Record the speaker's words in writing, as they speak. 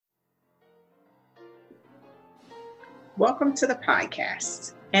Welcome to the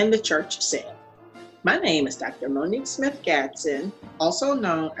podcast and the Church Said. My name is Dr. Monique Smith-Gadsden, also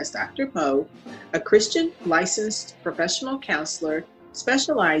known as Dr. Mo, a Christian licensed professional counselor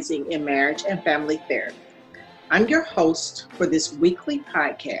specializing in marriage and family therapy. I'm your host for this weekly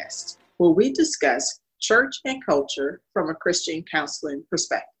podcast where we discuss church and culture from a Christian counseling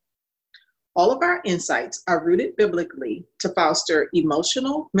perspective. All of our insights are rooted biblically to foster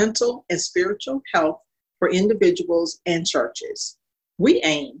emotional, mental, and spiritual health for individuals and churches. We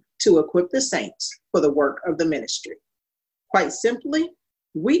aim to equip the saints for the work of the ministry. Quite simply,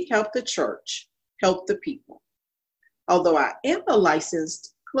 we help the church help the people. Although I am a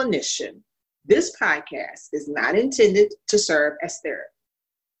licensed clinician, this podcast is not intended to serve as therapy.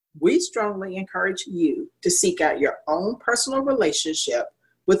 We strongly encourage you to seek out your own personal relationship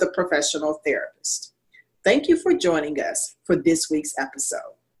with a professional therapist. Thank you for joining us for this week's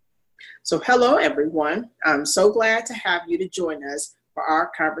episode. So hello, everyone. I'm so glad to have you to join us for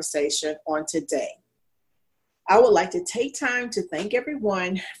our conversation on today. I would like to take time to thank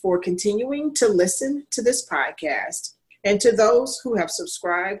everyone for continuing to listen to this podcast and to those who have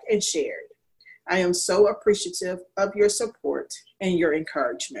subscribed and shared. I am so appreciative of your support and your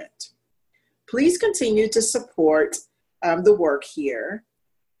encouragement. Please continue to support the work here.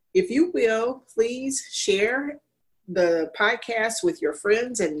 If you will, please share the podcast with your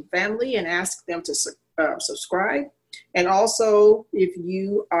friends and family and ask them to subscribe. And also, if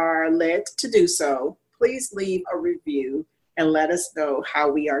you are led to do so, please leave a review and let us know how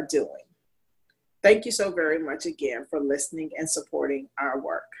we are doing. Thank you so very much again for listening and supporting our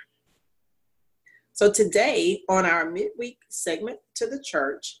work. So today, on our midweek segment to the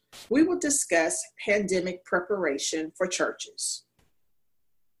church, we will discuss pandemic preparation for churches.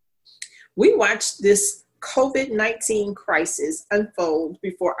 We watched this COVID-19 crisis unfold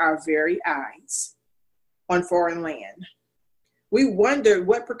before our very eyes on foreign land. We wondered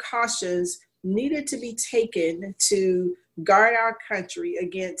what precautions needed to be taken to guard our country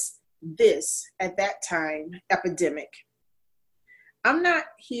against this, at that time, epidemic. I'm not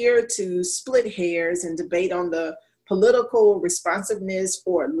here to split hairs and debate on the political responsiveness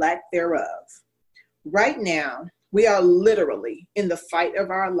or lack thereof. Right now, we are literally in the fight of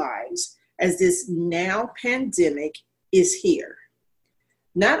our lives as this now pandemic is here.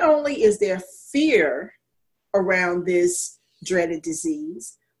 Not only is there fear around this dreaded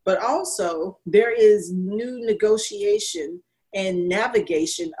disease, but also there is new negotiation and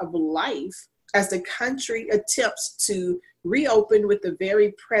navigation of life as the country attempts to reopen with the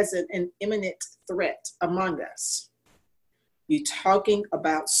very present and imminent threat among us. You're talking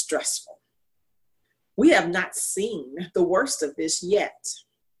about stressful. We have not seen the worst of this yet.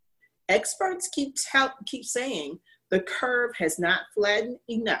 Experts keep saying the curve has not flattened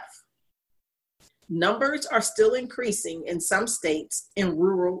enough. Numbers are still increasing in some states in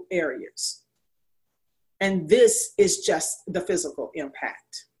rural areas. And this is just the physical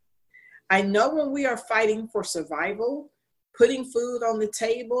impact. I know when we are fighting for survival, putting food on the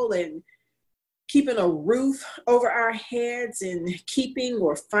table and keeping a roof over our heads and keeping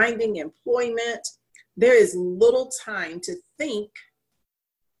or finding employment, there is little time to think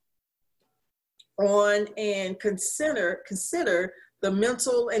on and consider the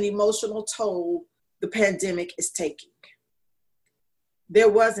mental and emotional toll the pandemic is taking. There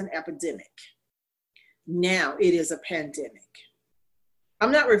was an epidemic. Now it is a pandemic.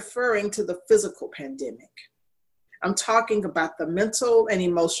 I'm not referring to the physical pandemic. I'm talking about the mental and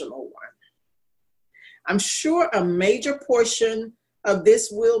emotional one. I'm sure a major portion of this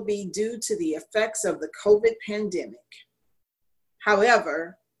will be due to the effects of the COVID pandemic.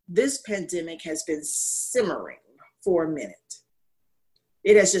 However, this pandemic has been simmering for a minute.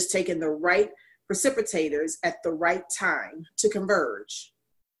 It has just taken the right precipitators at the right time to converge.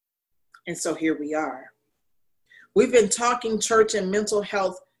 And so here we are. We've been talking church and mental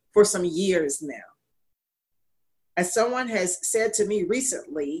health for some years now. As someone has said to me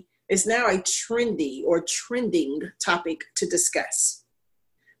recently, it's now a trendy or trending topic to discuss.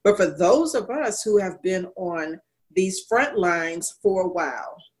 But for those of us who have been on these front lines for a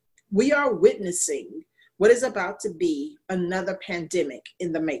while, we are witnessing what is about to be another pandemic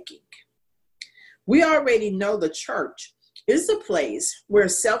in the making. We already know the church is the place where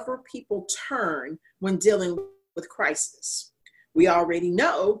several people turn when dealing with crisis. We already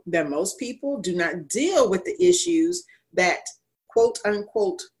know that most people do not deal with the issues that quote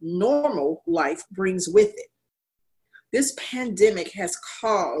unquote normal life brings with it. This pandemic has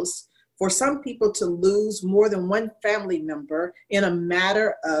caused for some people to lose more than one family member in a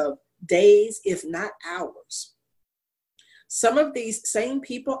matter of days, if not hours. Some of these same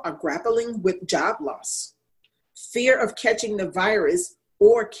people are grappling with job loss, fear of catching the virus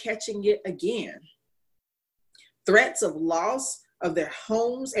or catching it again, threats of loss of their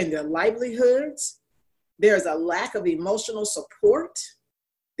homes and their livelihoods. There's a lack of emotional support.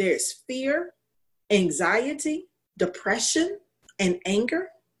 There's fear, anxiety, depression, and anger.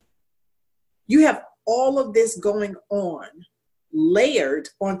 You have all of this going on, layered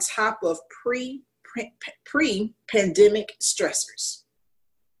on top of pre-pandemic stressors.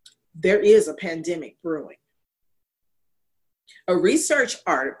 There is a pandemic brewing. A research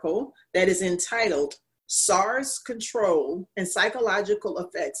article that is entitled SARS Control and Psychological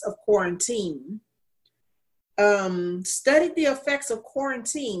Effects of Quarantine studied the effects of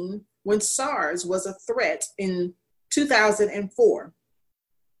quarantine when SARS was a threat in 2004.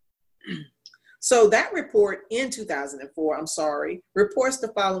 So that report in 2004, reports the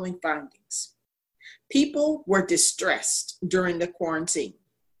following findings. People were distressed during the quarantine.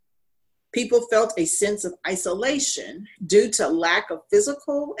 People felt a sense of isolation due to lack of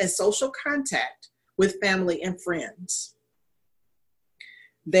physical and social contact with family and friends.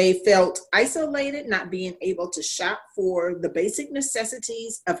 They felt isolated, not being able to shop for the basic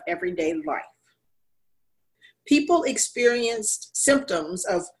necessities of everyday life. People experienced symptoms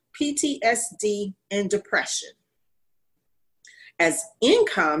of PTSD and depression. As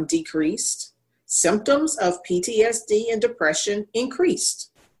income decreased, symptoms of PTSD and depression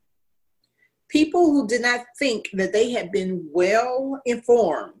increased. People who did not think that they had been well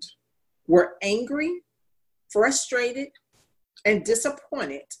informed were angry, frustrated, and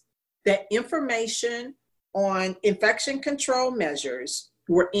disappointed that information on infection control measures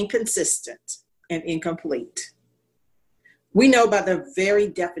were inconsistent and incomplete. We know by the very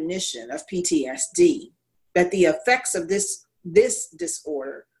definition of PTSD that the effects of this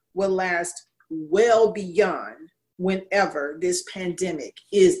disorder will last well beyond whenever this pandemic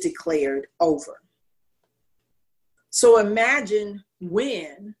is declared over. So imagine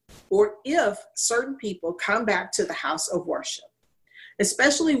when or if certain people come back to the house of worship,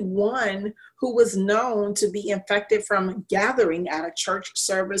 especially one who was known to be infected from gathering at a church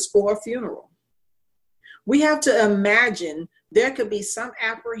service or a funeral. We have to imagine there could be some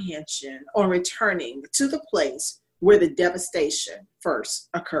apprehension on returning to the place where the devastation first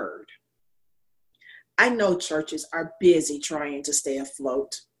occurred. I know churches are busy trying to stay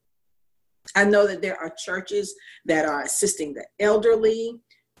afloat. I know that there are churches that are assisting the elderly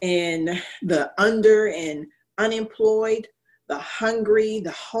and the under and unemployed, the hungry,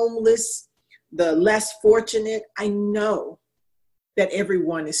 the homeless, the less fortunate. I know that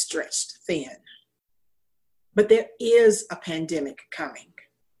everyone is stretched thin. But there is a pandemic coming.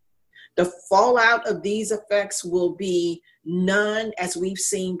 The fallout of these effects will be none as we've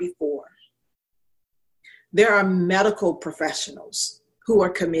seen before. There are medical professionals who are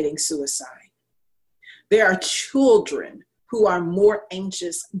committing suicide. There are children who are more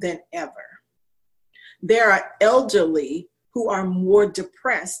anxious than ever. There are elderly who are more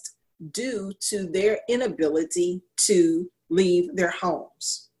depressed due to their inability to leave their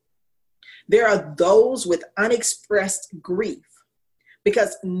homes. There are those with unexpressed grief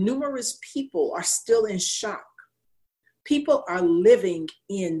because numerous people are still in shock. People are living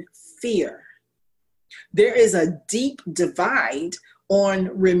in fear. There is a deep divide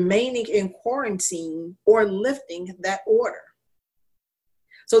on remaining in quarantine or lifting that order.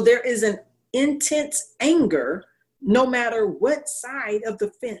 So there is an intense anger no matter what side of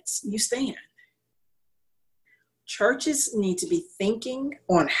the fence you stand. Churches need to be thinking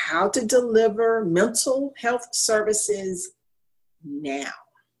on how to deliver mental health services now.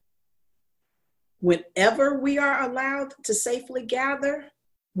 Whenever we are allowed to safely gather,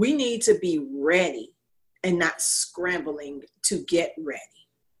 we need to be ready and not scrambling to get ready.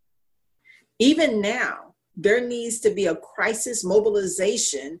 Even now, there needs to be a crisis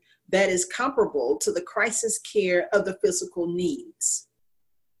mobilization that is comparable to the crisis care of the physical needs.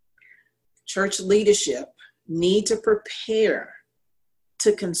 Church leadership need to prepare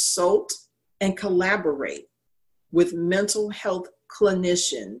to consult and collaborate with mental health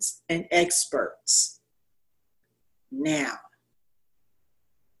clinicians and experts now,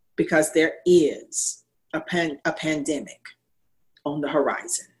 because there is a pandemic on the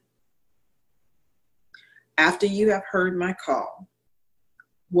horizon. After you have heard my call,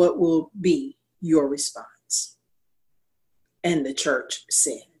 what will be your response? And the church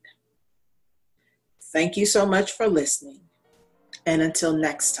said, thank you so much for listening. And until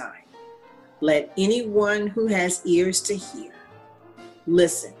next time, let anyone who has ears to hear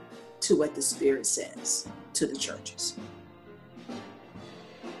listen to what the Spirit says to the churches.